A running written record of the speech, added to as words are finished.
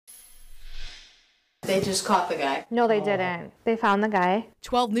They just caught the guy? No, they didn't. They found the guy.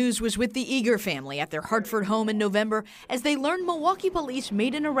 12 News was with the Eager family at their Hartford home in November as they learned Milwaukee police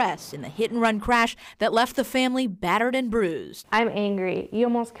made an arrest in the hit-and-run crash that left the family battered and bruised. I'm angry. You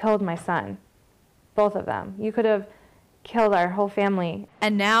almost killed my son. Both of them. You could have killed our whole family.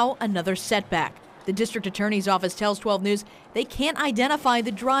 And now another setback. The district attorney's office tells 12 News they can't identify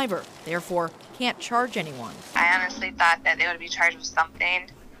the driver, therefore can't charge anyone. I honestly thought that they would be charged with something,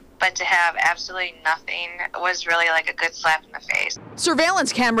 but to have absolutely nothing was really like a good slap in the face.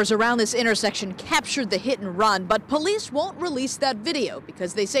 Surveillance cameras around this intersection captured the hit and run, but police won't release that video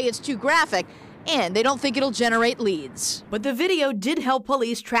because they say it's too graphic and they don't think it'll generate leads. But the video did help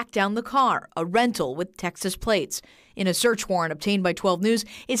police track down the car, a rental with Texas plates. In a search warrant obtained by 12 News,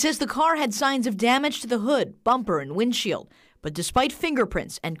 it says the car had signs of damage to the hood, bumper, and windshield. But despite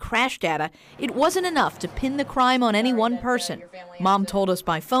fingerprints and crash data, it wasn't enough to pin the crime on any one person. Mom told us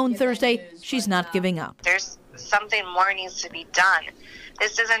by phone Thursday she's not giving up. There's something more needs to be done.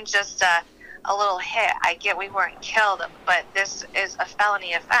 This isn't just a little hit. I get we weren't killed, but this is a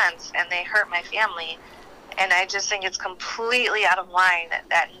felony offense, and they hurt my family. And I just think it's completely out of line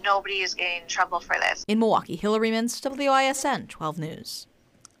that nobody is getting in trouble for this. In Milwaukee, Hillary Mintz, WISN 12 News.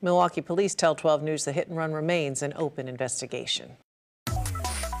 Milwaukee police tell 12 News the hit and run remains an open investigation.